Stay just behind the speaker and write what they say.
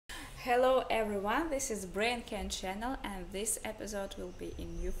Hello everyone, this is BrainCan channel and this episode will be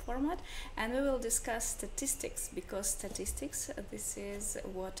in new format and we will discuss statistics because statistics this is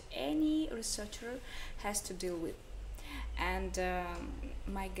what any researcher has to deal with. And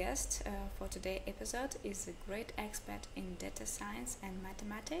my guest for today's episode is a great expert in data science and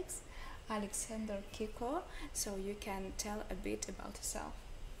mathematics, Alex Kirko. So you can tell a bit about yourself.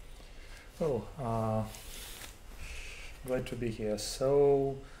 Glad to be here.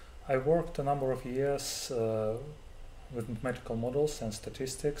 So I worked a number of years with mathematical models and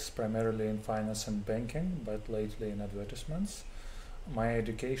statistics, primarily in finance and banking, but lately in advertisements. My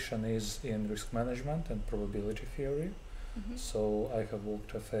education is in risk management and probability theory. So I have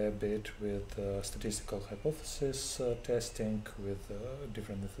worked a fair bit with statistical hypothesis testing, with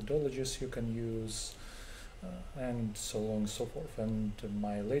different methodologies you can use, and so on and so forth. And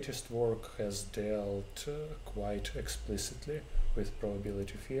my latest work has dealt quite explicitly with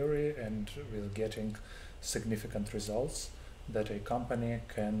probability theory and with getting significant results that a company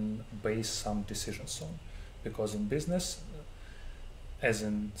can base some decisions on. Because in business, as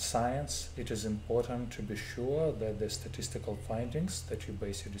in science, it is important to be sure that the statistical findings that you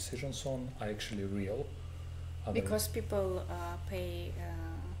base your decisions on are actually real. Because people pay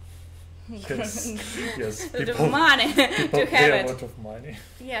yes, people money to have pay it. A lot of money.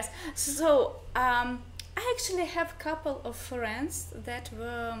 Yes. So I actually have a couple of friends that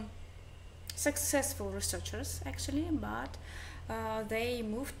were successful researchers actually, but they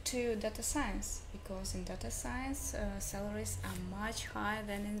moved to data science because in data science salaries are much higher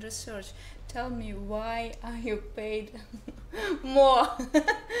than in research. Tell me, why are you paid more?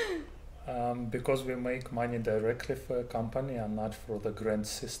 Because we make money directly for a company and not for the grant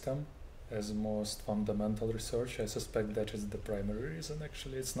system as most fundamental research. I suspect that is the primary reason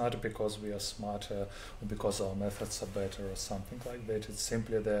actually. It's not because we are smarter or because our methods are better or something like that. It's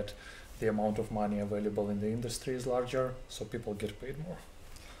simply that the amount of money available in the industry is larger, so people get paid more.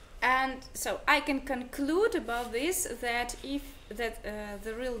 And so I can conclude about this that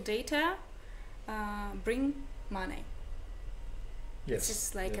the real data bring money. Yes. This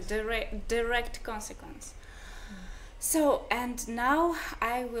is like yes. a direct consequence. So, and now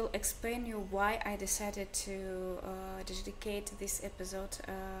I will explain you why I decided to dedicate this episode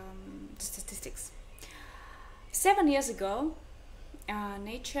to statistics. 7 years ago,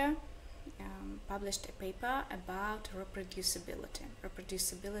 Nature published a paper about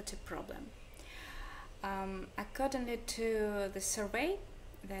reproducibility problem. Accordingly to the survey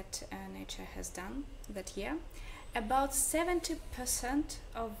that Nature has done that year, about 70%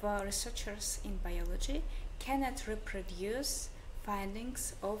 of researchers in biology cannot reproduce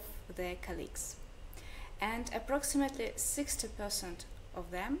findings of their colleagues, and approximately 60%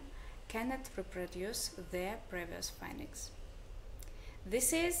 of them cannot reproduce their previous findings.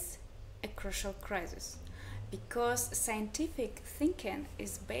 This is a crucial crisis because scientific thinking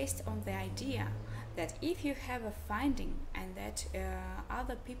is based on the idea that if you have a finding and that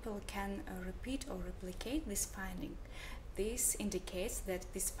other people can repeat or replicate this finding, this indicates that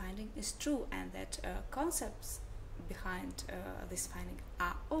this finding is true and that concepts behind this finding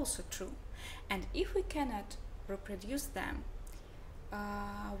are also true. And if we cannot reproduce them,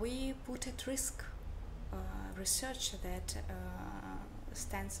 we put at risk research that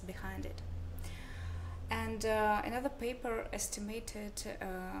stands behind it. And another paper estimated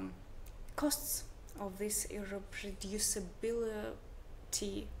costs of this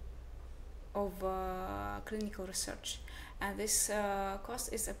irreproducibility of clinical research, and this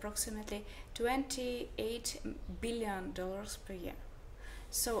cost is approximately $28 billion per year.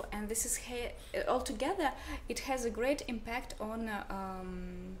 So, and this is altogether it has a great impact on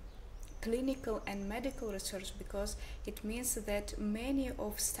clinical and medical research, because it means that many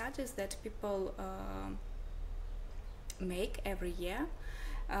of studies that people make every year,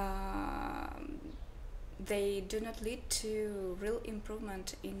 they do not lead to real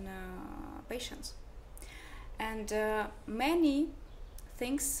improvement in patients. And many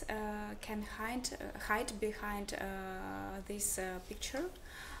things can hide behind this picture.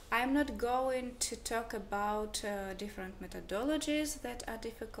 I'm not going to talk about different methodologies that are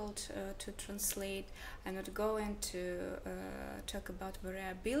difficult to translate. I'm not going to talk about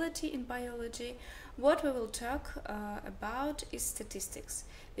variability in biology. What we will talk about is statistics,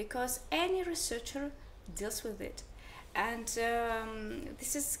 because any researcher deals with it. And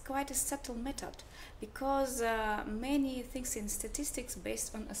this is quite a subtle method, because many things in statistics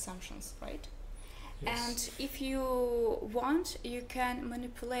based on assumptions, right? Yes. And if you want, you can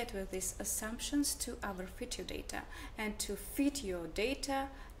manipulate with these assumptions to overfit your data and to fit your data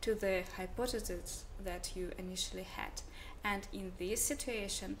to the hypothesis that you initially had. And in this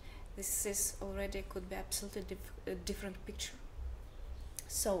situation, this is already could be absolutely a different picture.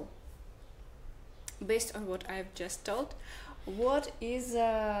 So, based on what I've just told, what is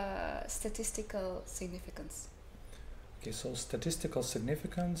statistical significance? Okay, so statistical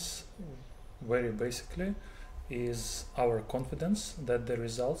significance, very basically, is our confidence that the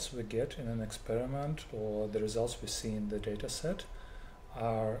results we get in an experiment or the results we see in the data set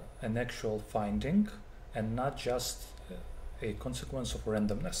are an actual finding and not just a consequence of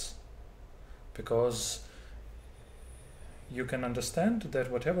randomness. Because you can understand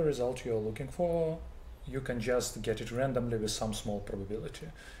that whatever result you're looking for, you can just get it randomly with some small probability.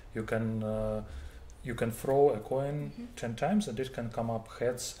 You can throw a coin 10 times and it can come up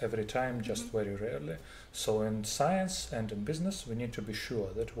heads every time, just very rarely. So in science and in business, we need to be sure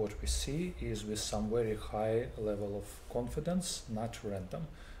that what we see is with some very high level of confidence, not random.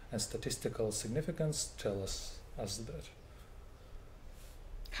 And statistical significance tells us that.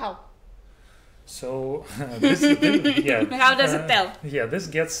 How? So How does it tell? Yeah, this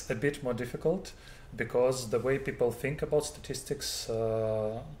gets a bit more difficult because the way people think about statistics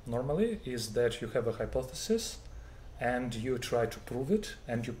normally is that you have a hypothesis and you try to prove it,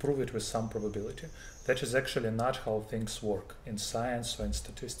 and you prove it with some probability. That is actually not how things work in science or in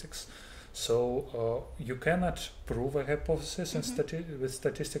statistics. So you cannot prove a hypothesis with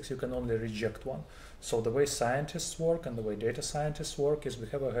statistics, you can only reject one. So the way scientists work and the way data scientists work is we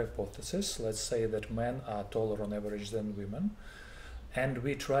have a hypothesis, let's say that men are taller on average than women, and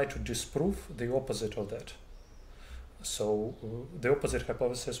we try to disprove the opposite of that. So the opposite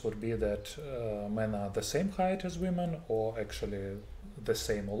hypothesis would be that men are the same height as women, or actually the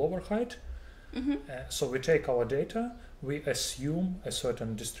same all over height. So we take our data, we assume a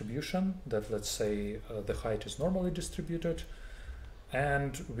certain distribution that, let's say, the height is normally distributed,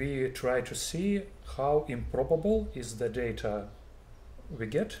 and we try to see how improbable is the data we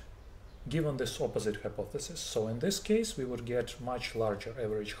get given this opposite hypothesis. So in this case, we would get much larger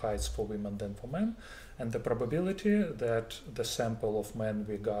average heights for women than for men, and the probability that the sample of men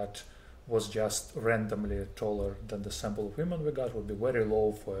we got was just randomly taller than the sample of women we got would be very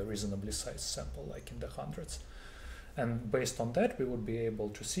low for a reasonably sized sample, like in the hundreds. And based on that, we would be able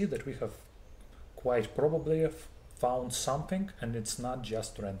to see that we have quite probably found something, and it's not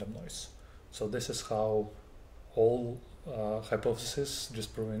just random noise. So this is how all hypotheses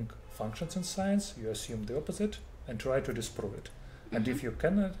disproving functions in science. You assume the opposite and try to disprove it. And if you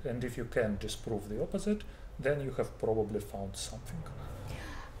cannot, and if you can disprove the opposite, then you have probably found something.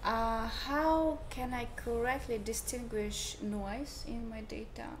 How can I correctly distinguish noise in my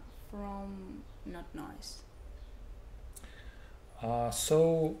data from not noise?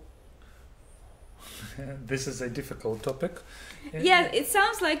 So this is a difficult topic. Yeah, it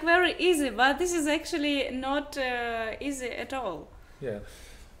sounds like very easy, but this is actually not easy at all. Yeah.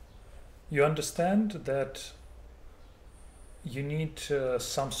 You understand that you need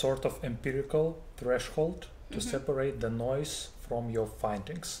some sort of empirical threshold to separate the noise from your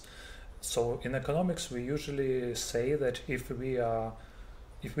findings. So in economics, we usually say that if we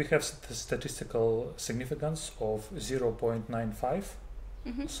have statistical significance of 0.95,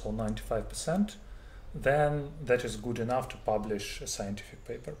 so 95%, then that is good enough to publish a scientific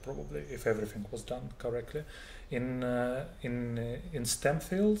paper, probably, if everything was done correctly. In STEM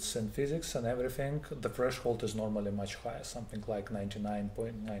fields and physics and everything, the threshold is normally much higher, something like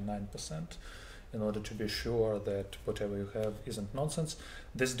 99.99%, in order to be sure that whatever you have isn't nonsense.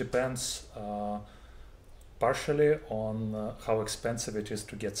 This depends partially on how expensive it is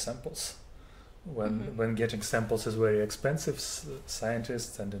to get samples. When getting samples is very expensive,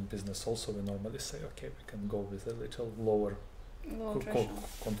 scientists and in business also, we normally say, okay, we can go with a little lower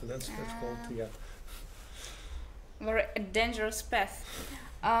confidence threshold. Yeah. Very dangerous path.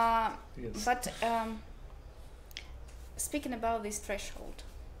 Yes. But speaking about this threshold,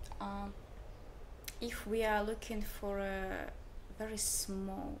 if we are looking for a very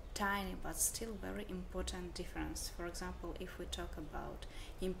small, tiny, but still very important difference, for example, if we talk about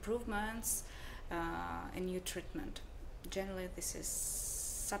improvements, a new treatment, generally this is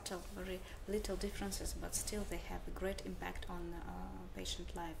subtle, very little differences, but still they have a great impact on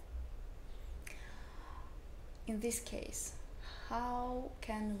patient life. In this case, how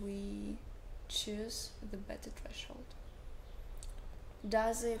can we choose the better threshold?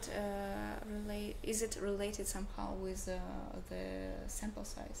 Does it is it related somehow with the sample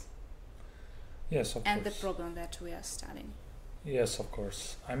size? Yes, of and course. The problem that we are studying? Yes, of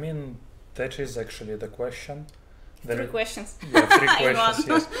course. I mean, that is actually the question. Three questions. Yeah, three questions,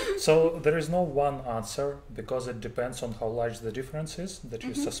 yes. So there is no one answer because it depends on how large the difference is that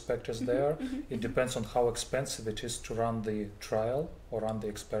you suspect is there. It depends on how expensive it is to run the trial or run the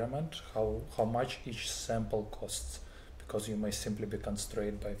experiment, how much each sample costs, because you may simply be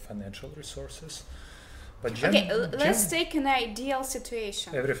constrained by financial resources. But let's take an ideal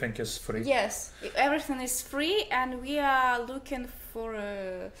situation. Everything is free. Yes, everything is free, and we are looking for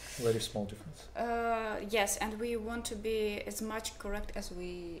a very small difference. Yes, and we want to be as much correct as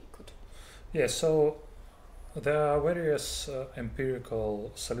we could. Yeah, so there are various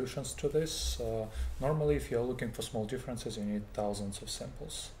empirical solutions to this. Normally, if you're looking for small differences, you need thousands of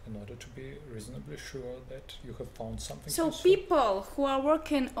samples in order to be reasonably sure that you have found something. So useful. People who are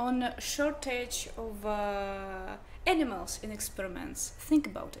working on a shortage of animals in experiments, think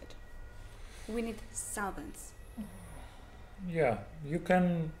about it. We need thousands. Yeah, you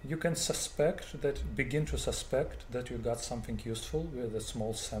can begin to suspect that you got something useful with a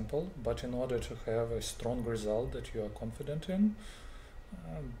small sample, but in order to have a strong result that you are confident in,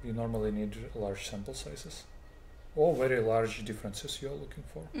 you normally need large sample sizes or very large differences you are looking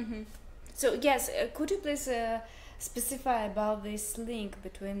for. So yes, could you please specify about this link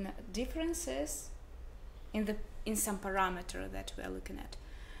between differences in some parameter that we are looking at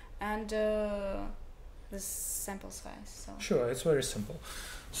and the sample size? So. Sure, it's very simple.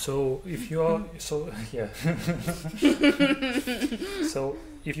 So if you are so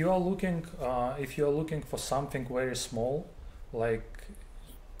if you are looking for something very small, like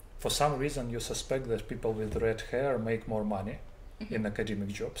for some reason you suspect that people with red hair make more money in academic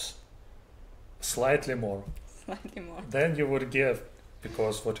jobs, slightly more, then you would get,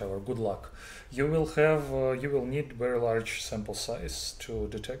 because whatever, good luck. You will need very large sample size to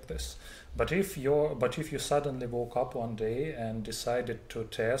detect this. But if you suddenly woke up one day and decided to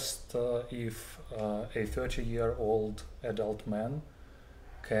test if a 30-year-old adult man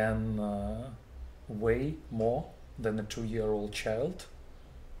can weigh more than a 2-year-old child,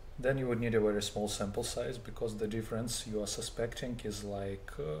 then you would need a very small sample size, because the difference you are suspecting is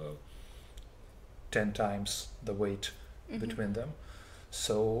like 10 times the weight between them.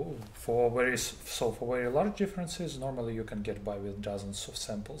 So for very large differences, normally you can get by with dozens of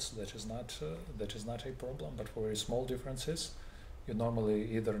samples. That is not a problem. But for very small differences, you normally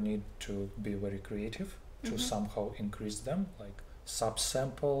either need to be very creative to somehow increase them, like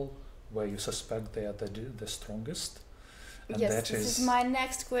subsample where you suspect they are the strongest. And yes, this is my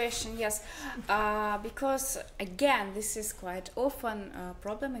next question. Yes, because again, this is quite often a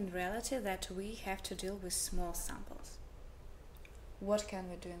problem in reality that we have to deal with small samples. What can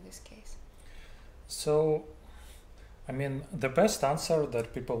we do in this case? So, I mean, the best answer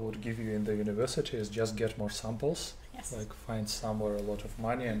that people would give you in the university is just get more samples. Yes. Like find somewhere a lot of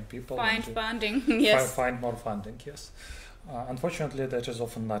money and people. Find funding. Yes. Find more funding. Yes. Unfortunately, that is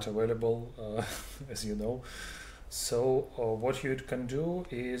often not available, as you know. So what you can do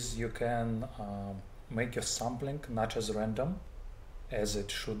is you can make your sampling not as random as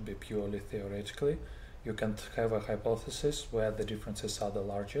it should be purely theoretically. You can have a hypothesis where the differences are the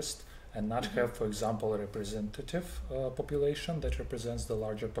largest and not have, for example, a representative population that represents the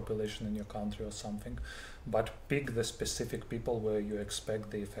larger population in your country or something, but pick the specific people where you expect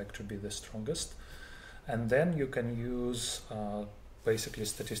the effect to be the strongest. And then you can use basically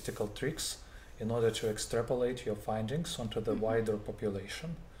statistical tricks in order to extrapolate your findings onto the wider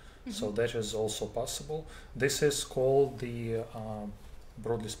population. So that is also possible. This is called the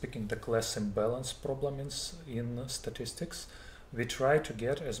broadly speaking, the class imbalance problem in statistics. We try to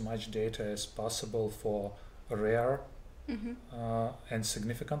get as much data as possible for rare and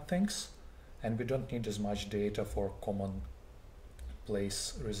significant things, and we don't need as much data for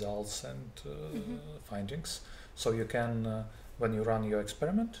commonplace results and findings. So you can, when you run your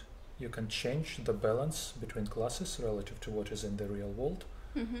experiment, you can change the balance between classes relative to what is in the real world,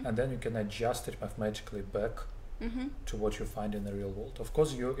 and then you can adjust it mathematically back to what you find in the real world. Of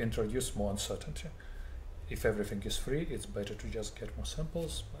course, you introduce more uncertainty. If everything is free, it's better to just get more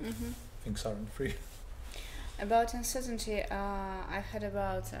samples, but things aren't free. About uncertainty, I've heard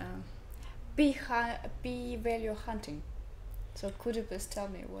about p-value hunting. So could you please tell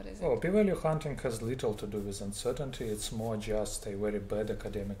me what is it? Oh, p-value hunting has little to do with uncertainty. It's more just a very bad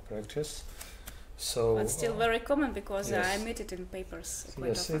academic practice. So, but still very common, because I meet it in papers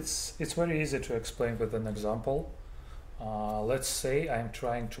quite often. It's very easy to explain with an example. Let's say I'm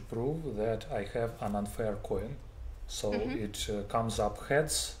trying to prove that I have an unfair coin. So it comes up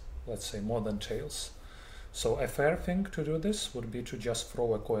heads, let's say more than tails. So a fair thing to do this would be to just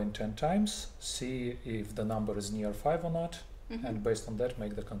throw a coin 10 times, see if the number is near 5 or not, and based on that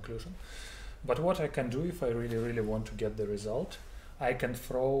make the conclusion. But what I can do if I really want to get the result, I can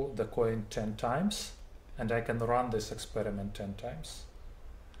throw the coin 10 times and I can run this experiment 10 times.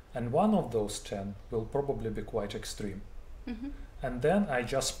 And one of those 10 will probably be quite extreme. Mm-hmm. And then I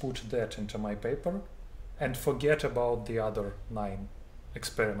just put that into my paper and forget about the other 9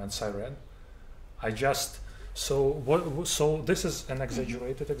 experiments I ran. So this is an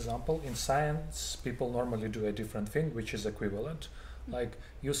exaggerated example. In science, people normally do a different thing, which is equivalent. Like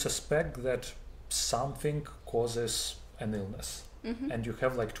you suspect that something causes an illness, and you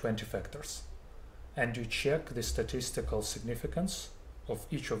have like 20 factors, and you check the statistical significance of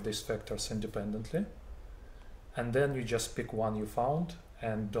each of these factors independently, and then you just pick one you found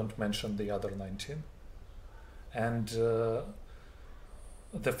and don't mention the other 19. And the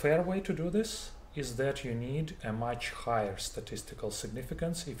fair way to do this is that you need a much higher statistical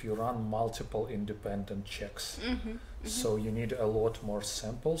significance if you run multiple independent checks. So you need a lot more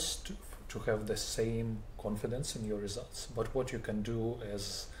samples to have the same confidence in your results. But what you can do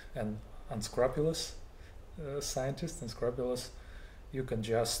as an unscrupulous scientist, you can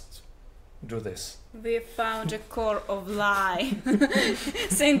just do this. We found a core of lie,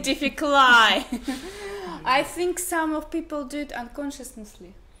 scientific lie. I think some of people do it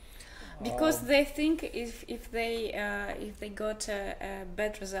unconsciously. Because they think if they got a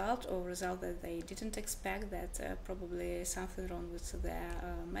bad result or result that they didn't expect, that probably something wrong with their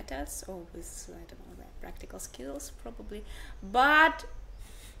methods or with, I don't know, their practical skills probably. But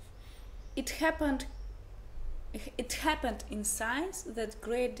it happened in science that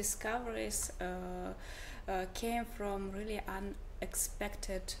great discoveries came from really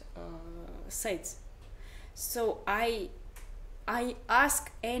unexpected sites. So I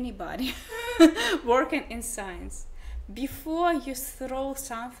ask anybody working in science, before you throw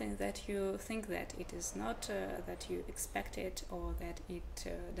something that you think that it is not that you expected or that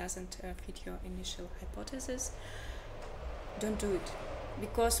it doesn't fit your initial hypothesis, don't do it,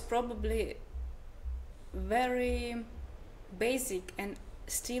 because probably very basic and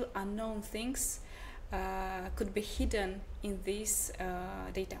still unknown things could be hidden in this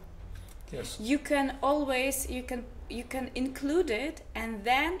data. Yes. You can always you can include it, and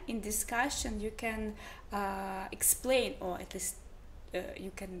then in discussion you can explain, or at least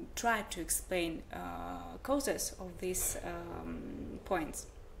you can try to explain causes of these points.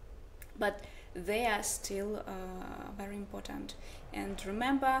 But they are still very important. And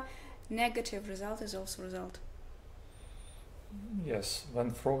remember, negative result is also result. Yes,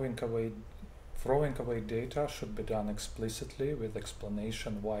 when throwing away data should be done explicitly with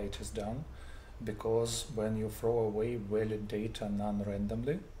explanation why it is done, because when you throw away valid data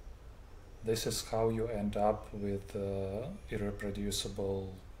non-randomly, this is how you end up with irreproducible,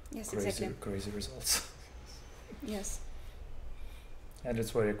 Yes, crazy results. Yes. And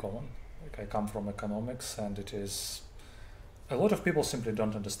it's very common. Like, I come from economics, and it is a lot of people simply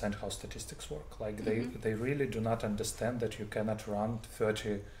don't understand how statistics work. Like they really do not understand that you cannot run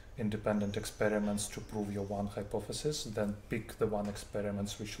 30 independent experiments to prove your one hypothesis, then pick the one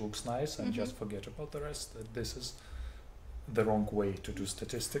experiment which looks nice and just forget about the rest. That this is the wrong way to do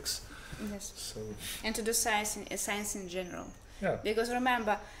statistics. Yes. So, and to do science in general. yeah. Because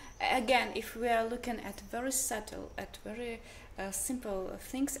remember, again, if we are looking at very subtle, at very simple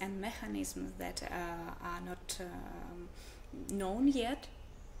things and mechanisms that are not known yet,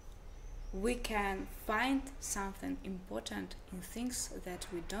 we can find something important in things that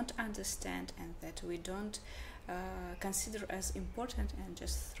we don't understand and that we don't consider as important, and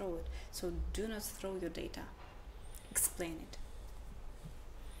just throw it. So do not throw your data. Explain it.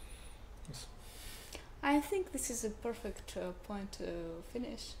 Yes. I think this is a perfect point to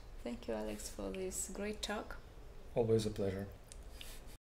finish. Thank you, Alex, for this great talk. Always a pleasure.